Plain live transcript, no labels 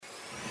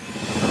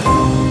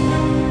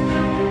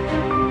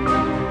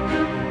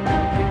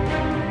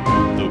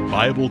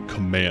Bible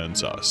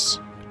commands us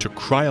to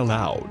cry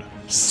aloud,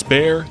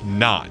 "Spare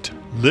not,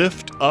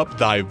 lift up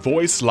thy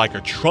voice like a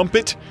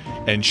trumpet,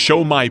 and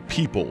show my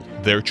people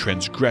their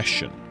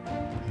transgression."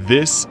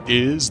 This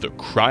is the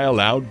Cry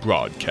Aloud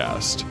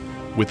broadcast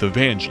with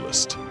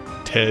evangelist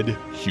Ted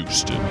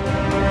Houston.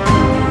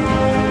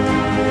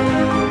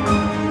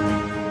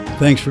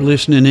 Thanks for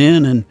listening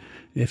in, and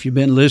if you've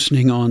been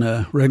listening on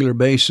a regular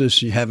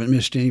basis, you haven't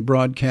missed any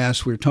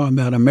broadcasts. We're talking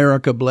about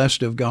America,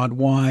 blessed of God,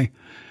 why?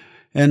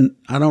 And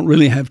I don't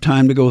really have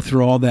time to go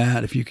through all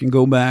that. If you can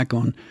go back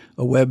on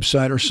a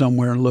website or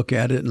somewhere and look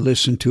at it and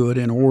listen to it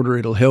in order,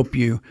 it'll help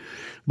you.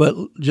 But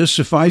just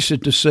suffice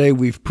it to say,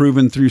 we've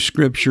proven through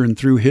Scripture and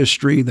through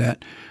history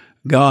that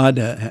God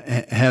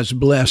has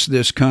blessed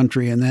this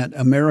country, and that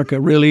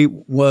America really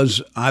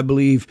was, I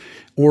believe,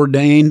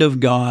 ordained of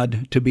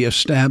God to be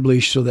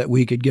established so that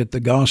we could get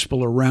the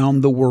gospel around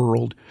the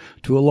world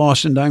to a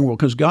lost and dying world.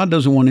 Because God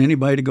doesn't want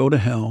anybody to go to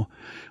hell,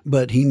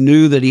 but He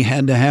knew that He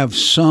had to have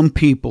some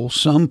people,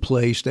 some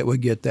place that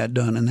would get that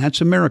done, and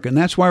that's America. And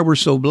that's why we're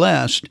so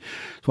blessed.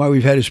 That's why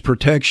we've had His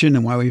protection,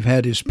 and why we've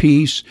had His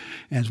peace,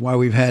 and why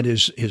we've had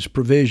His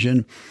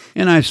provision.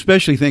 And I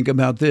especially think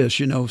about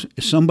this,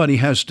 somebody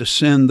has to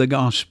send the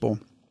gospel.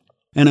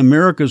 And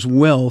America's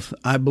wealth,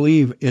 I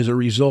believe, is a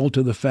result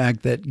of the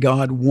fact that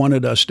God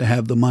wanted us to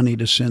have the money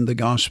to send the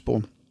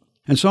gospel.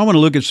 And so I want to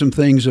look at some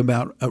things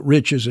about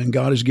riches, and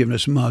God has given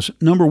us much.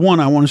 Number one,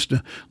 I want us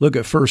to look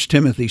at 1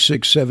 Timothy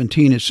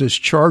 6:17. It says,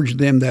 "Charge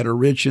them that are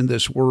rich in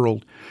this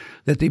world,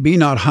 that they be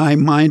not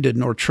high-minded,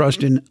 nor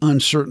trust in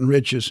uncertain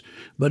riches,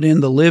 but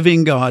in the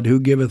living God who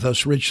giveth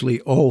us richly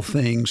all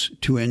things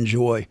to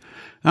enjoy."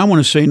 I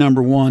want to say,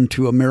 number one,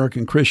 to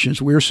American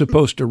Christians, we're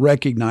supposed to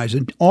recognize,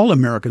 and all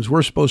Americans,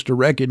 we're supposed to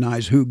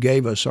recognize who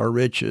gave us our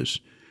riches.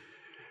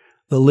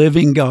 The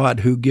living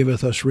God who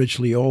giveth us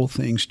richly all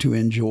things to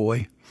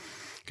enjoy.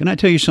 Can I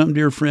tell you something,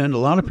 dear friend? A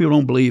lot of people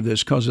don't believe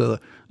this because of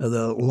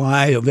the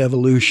lie of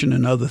evolution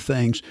and other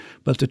things.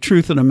 But the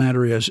truth of the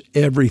matter is,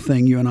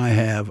 everything you and I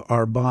have,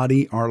 our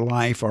body, our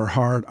life, our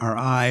heart, our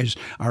eyes,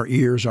 our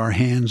ears, our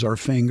hands, our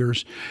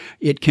fingers,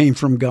 it came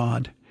from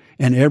God.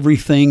 And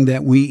everything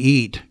that we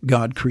eat,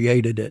 God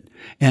created it.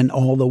 And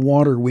all the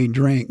water we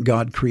drink,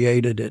 God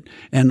created it.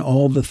 And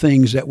all the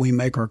things that we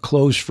make our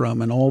clothes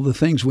from, and all the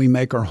things we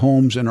make our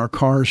homes and our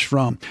cars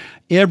from,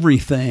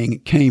 everything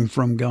came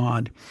from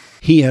God.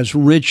 He has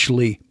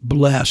richly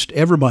blessed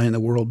everybody in the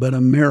world, but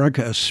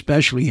America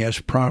especially has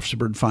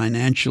prospered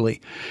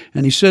financially.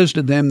 And He says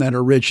to them that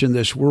are rich in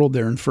this world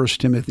there in 1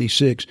 Timothy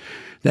 6,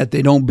 that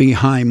they don't be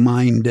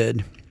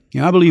high-minded.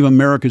 I believe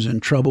America's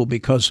in trouble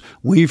because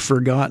we've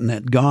forgotten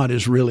that God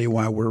is really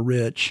why we're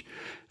rich.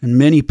 And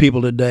many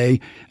people today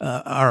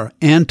are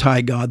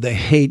anti-God. They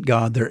hate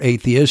God. They're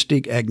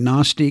atheistic,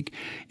 agnostic,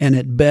 and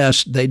at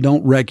best, they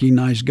don't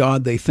recognize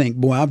God. They think,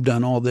 boy, I've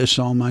done all this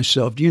all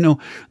myself. Do you know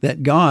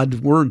that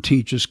God's Word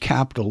teaches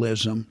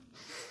capitalism?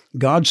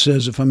 God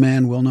says if a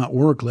man will not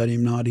work, let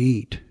him not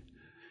eat.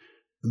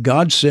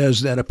 God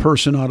says that a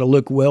person ought to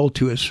look well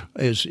to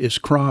his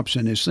crops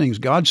and his things.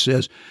 God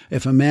says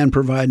if a man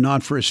provide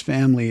not for his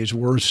family, he is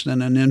worse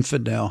than an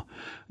infidel.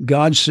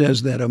 God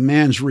says that a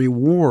man's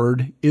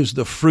reward is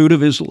the fruit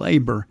of his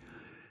labor.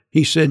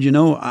 He said,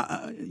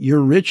 your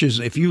riches,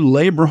 if you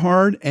labor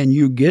hard and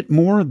you get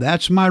more,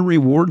 that's my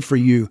reward for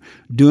you,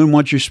 doing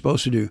what you're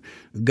supposed to do.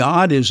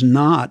 God is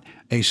not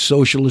a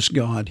socialist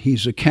God.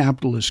 He's a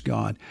capitalist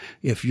God.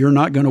 If you're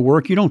not going to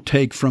work, you don't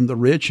take from the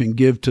rich and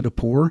give to the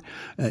poor.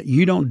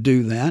 You don't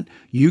do that.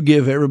 You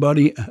give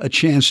everybody a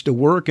chance to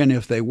work, and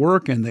if they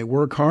work and they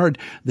work hard,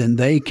 then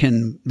they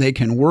can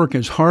work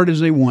as hard as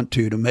they want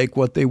to make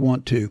what they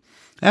want to.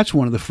 That's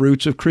one of the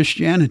fruits of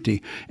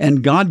Christianity,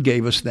 and God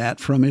gave us that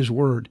from His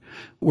Word.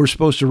 We're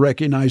supposed to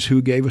recognize who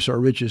gave us our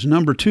riches.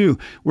 Number two,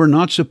 we're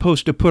not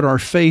supposed to put our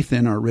faith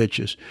in our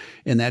riches.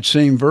 In that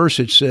same verse,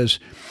 it says,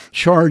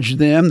 "Charge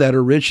them that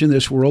are rich in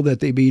this world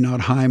that they be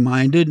not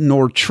high-minded,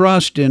 nor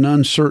trust in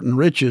uncertain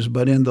riches,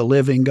 but in the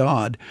living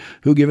God,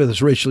 who giveth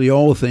us richly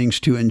all things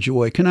to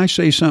enjoy." Can I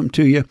say something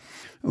to you?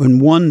 In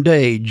one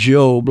day,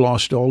 Job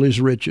lost all his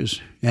riches,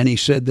 and he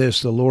said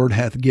this, "The Lord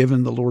hath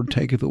given, the Lord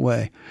taketh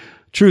away."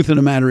 Truth of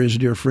the matter is,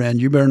 dear friend,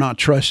 you better not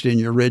trust in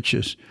your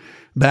riches.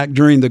 Back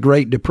during the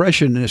Great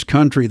Depression in this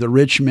country, the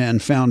rich men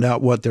found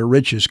out what their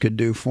riches could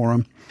do for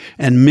them.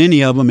 And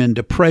many of them in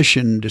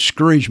depression and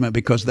discouragement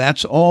because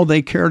that's all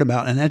they cared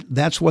about. And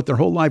that's what their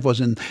whole life was.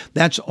 And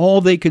that's all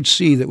they could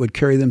see that would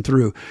carry them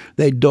through.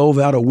 They dove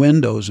out of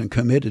windows and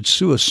committed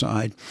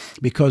suicide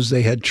because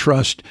they had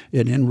trust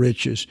in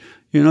riches.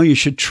 You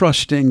should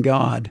trust in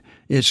God.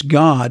 It's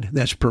God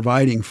that's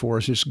providing for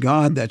us. It's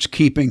God that's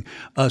keeping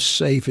us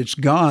safe. It's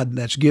God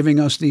that's giving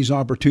us these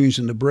opportunities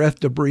and the breath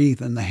to breathe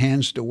and the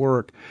hands to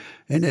work.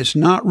 And it's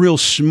not real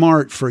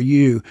smart for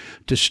you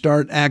to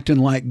start acting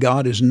like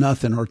God is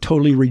nothing or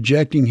totally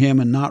rejecting Him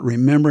and not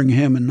remembering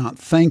Him and not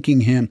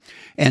thanking Him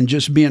and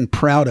just being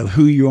proud of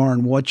who you are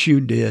and what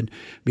you did.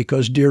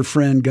 Because, dear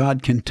friend,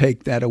 God can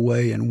take that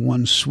away in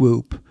one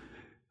swoop.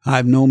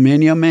 I've known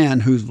many a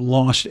man who's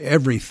lost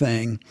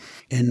everything,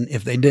 and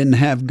if they didn't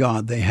have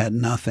God, they had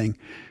nothing.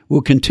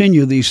 We'll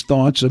continue these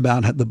thoughts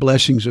about the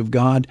blessings of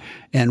God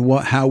and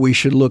how we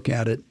should look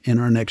at it in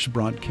our next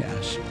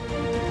broadcast.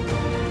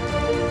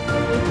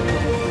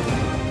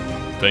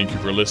 Thank you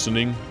for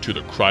listening to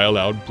the Cry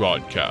Aloud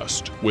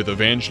broadcast with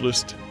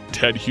evangelist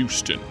Ted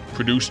Houston,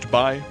 produced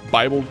by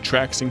Bible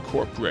Tracts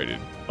Incorporated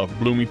of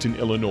Bloomington,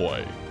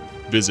 Illinois.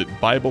 Visit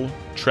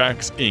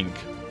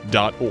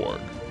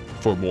BibleTractsInc.org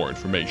for more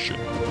information.